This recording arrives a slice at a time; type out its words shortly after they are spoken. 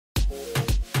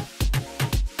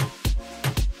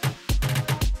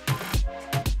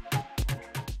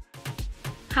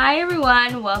Hi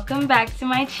everyone, welcome back to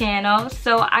my channel.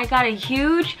 So I got a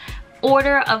huge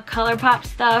order of ColourPop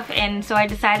stuff, and so I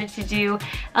decided to do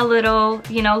a little,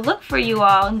 look for you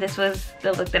all. And this was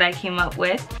the look that I came up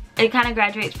with. It kind of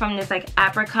graduates from this like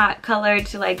apricot color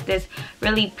to like this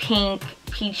really pink,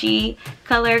 peachy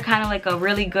color, kind of like a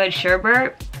really good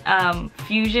sherbet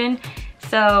fusion.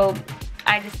 So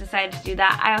I just decided to do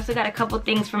that. I also got a couple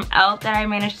things from E.L.F. that I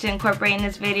managed to incorporate in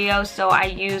this video. So I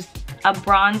used a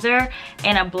bronzer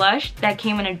and a blush that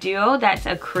came in a duo that's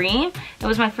a cream. It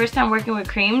was my first time working with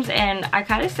creams, and I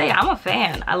gotta say I'm a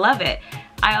fan. I love it.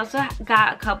 I also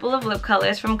got a couple of lip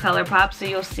colors from ColourPop, so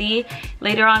you'll see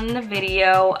later on in the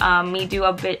video me do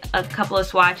a couple of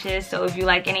swatches. So if you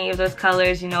like any of those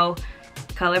colors,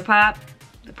 ColourPop,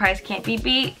 the price can't be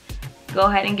beat. Go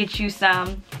ahead and get you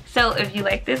some. So if you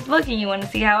like this look and you want to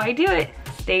see how I do it,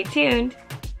 stay tuned.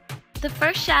 The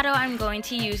first shadow I'm going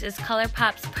to use is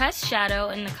ColourPop's Pressed shadow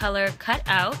in the color Cut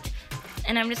Out,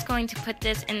 and I'm just going to put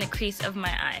this in the crease of my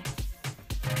eye.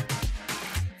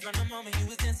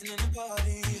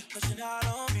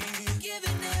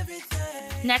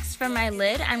 Next, for my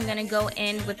lid, I'm going to go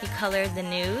in with the color The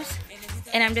News,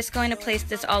 and I'm just going to place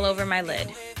this all over my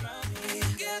lid.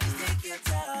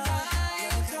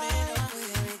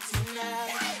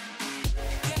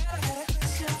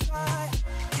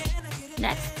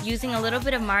 Next, using a little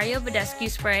bit of Mario Badescu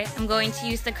spray, I'm going to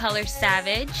use the color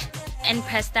Sauvage and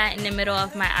press that in the middle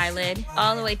of my eyelid,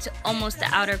 all the way to almost the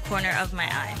outer corner of my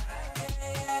eye.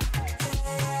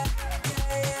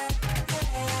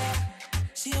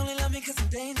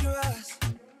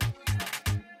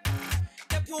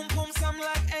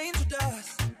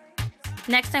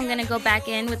 Next, I'm going to go back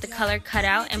in with the color Cut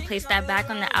Out and place that back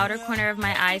on the outer corner of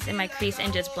my eyes in my crease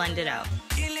and just blend it out.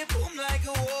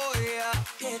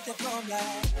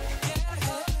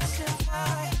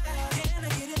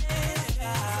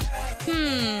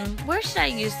 Where should I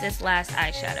use this last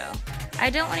eyeshadow? I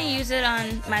don't want to use it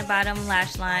on my bottom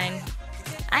lash line.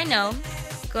 I know,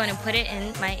 going to put it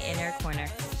in my inner corner.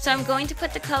 So I'm going to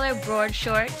put the color Broad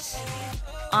Shorts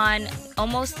on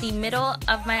almost the middle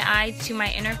of my eye to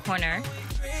my inner corner.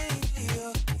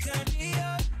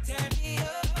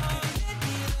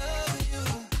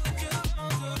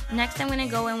 Next, I'm going to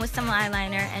go in with some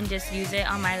eyeliner and just use it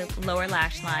on my lower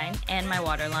lash line and my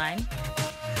waterline.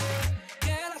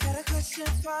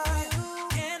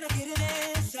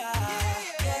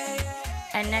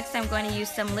 And next, I'm going to use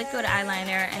some liquid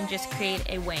eyeliner and just create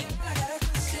a wing.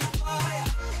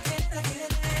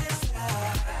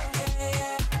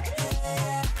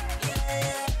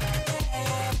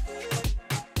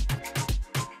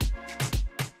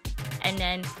 And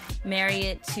then marry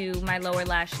it to my lower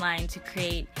lash line to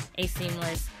create a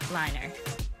seamless liner.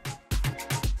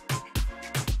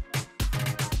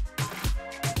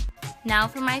 Now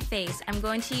for my face, I'm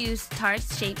going to use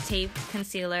Tarte's Shape Tape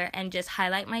Concealer and just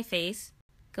highlight my face,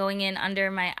 going in under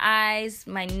my eyes,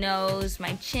 my nose,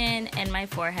 my chin, and my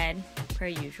forehead, per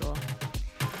usual.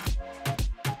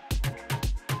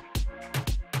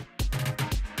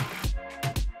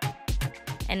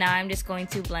 And now I'm just going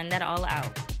to blend that all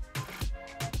out.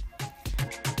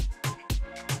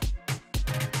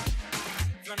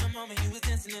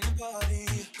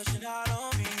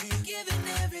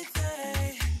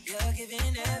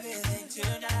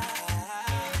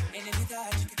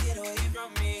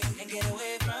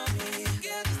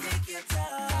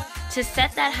 To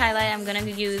set that highlight, I'm going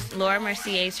to use Laura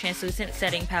Mercier's translucent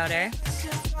setting powder.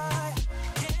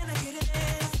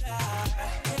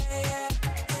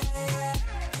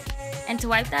 And to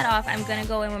wipe that off, I'm going to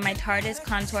go in with my Tarte's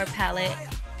contour palette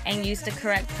and use the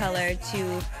correct color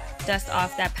to dust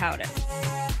off that powder.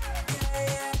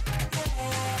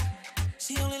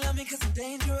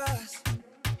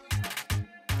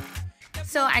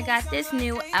 So I got this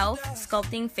new E.L.F.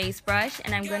 sculpting face brush,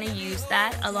 and I'm going to use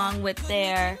that along with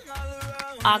their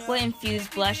aqua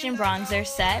infused blush and bronzer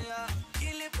set.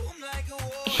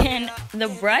 And the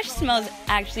brush smells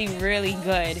actually really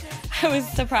good. I was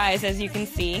surprised, as you can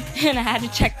see, and I had to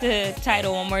check the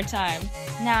title one more time.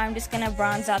 Now I'm just going to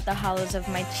bronze out the hollows of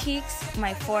my cheeks,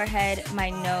 my forehead, my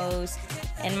nose,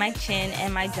 and my chin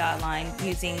and my jawline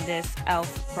using this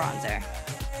E.L.F. bronzer.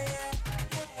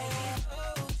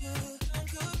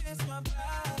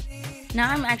 Now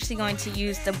I'm actually going to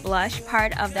use the blush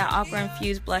part of that aqua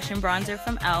infused blush and bronzer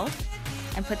from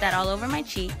E.L.F. and put that all over my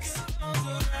cheeks.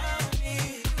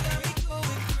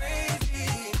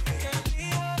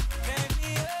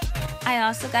 I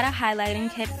also got a highlighting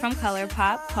kit from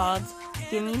ColourPop called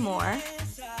Give Me More,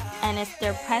 and it's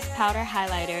their pressed powder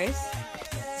highlighters.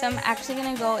 So I'm actually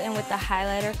going to go in with the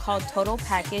highlighter called Total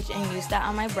Package and use that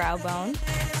on my brow bone.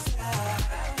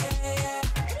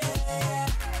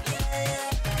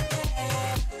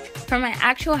 For my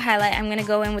actual highlight, I'm going to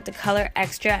go in with the color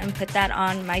Extra and put that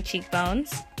on my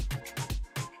cheekbones.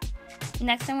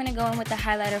 Next, I'm going to go in with the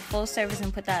highlighter Full Service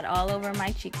and put that all over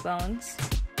my cheekbones.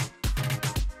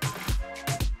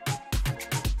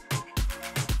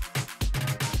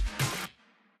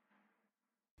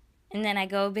 And then I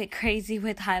go a bit crazy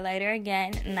with highlighter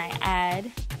again, and I add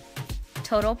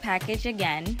Total Package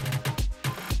again.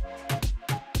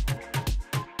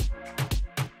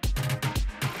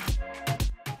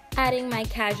 Adding my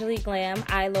Casually Glam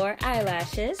Eyelure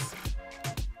eyelashes.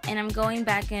 And I'm going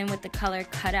back in with the color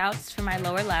Cutouts for my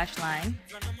lower lash line.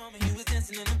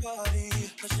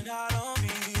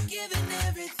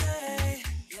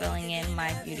 Filling in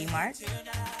my beauty mark.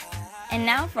 And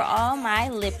now for all my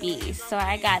lippies. So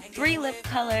I got 3 lip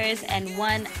colors and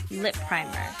 1 lip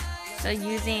primer. So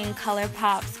using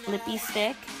ColourPop's Lippy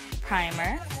Stick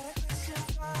Primer.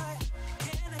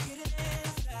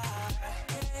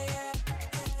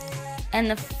 And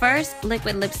the first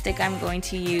liquid lipstick I'm going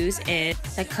to use is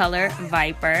the color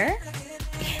Viper.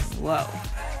 Whoa.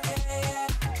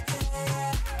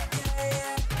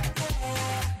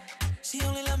 She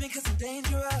only love me 'cause I'm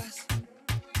dangerous.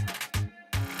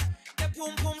 That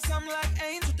boom boom sound like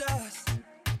angel dust.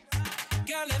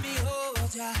 Girl, let me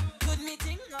hold ya.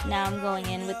 Now I'm going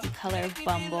in with the color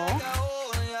Bumble.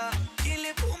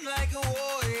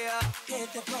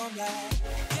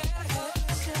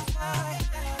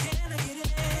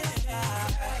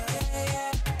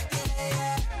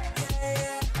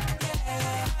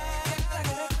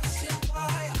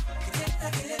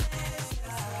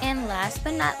 And last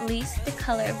but not least, the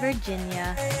color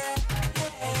Virginia.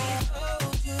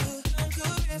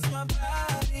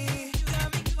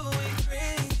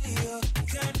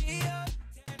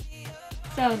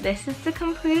 So this is the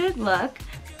completed look.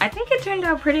 I think it turned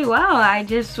out pretty well. I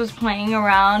just was playing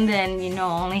around and, you know,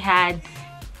 only had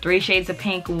 3 shades of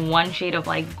pink, 1 shade of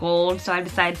like gold, so I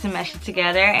decided to mesh it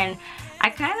together, and I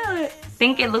kind of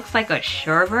think it looks like a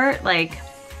sherbet. Like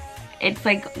it's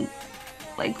like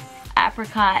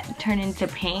apricot turned into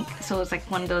pink, so it's like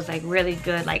one of those like really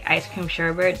good like ice cream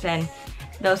sherbets. And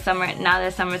now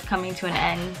that summer's coming to an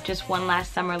end, just one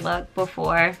last summer look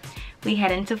before we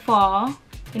head into fall,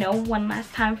 you know, one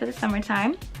last time for the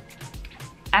summertime.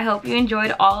 I hope you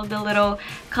enjoyed all of the little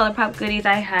ColourPop goodies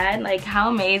I had. Like, how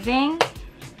amazing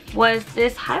was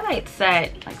this highlight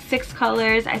set? Like 6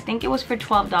 colors. I think it was for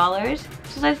 $12.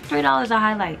 So that's $3 a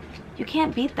highlight. You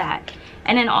can't beat that.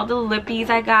 And then all the lippies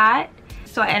I got.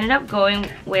 So I ended up going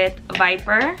with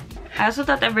Viper. I also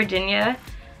thought that Virginia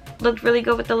looked really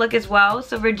good with the look as well.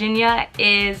 So Virginia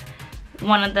is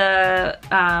one of the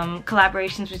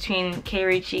collaborations between K.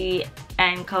 Ricci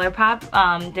and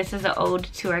ColourPop. This is an ode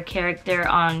to her character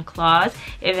on Claws.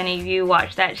 If any of you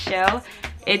watch that show,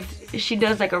 she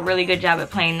does like a really good job at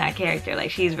playing that character.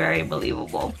 Like, she's very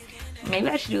believable. Maybe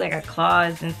I should do like a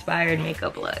Claws inspired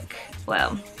makeup look.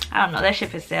 Well, I don't know, that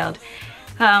ship has sailed.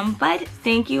 But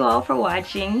thank you all for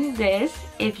watching this.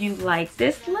 If you like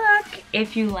this look,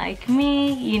 if you like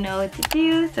me, you know what to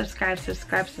do. Subscribe,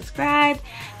 subscribe, subscribe.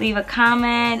 Leave a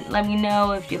comment. Let me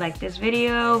know if you like this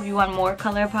video, if you want more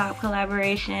ColourPop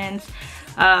collaborations,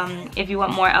 if you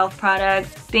want more E.L.F. products.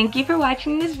 Thank you for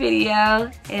watching this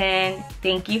video, and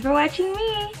thank you for watching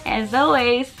me. As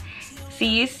always,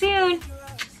 see you soon.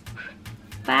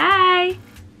 Bye.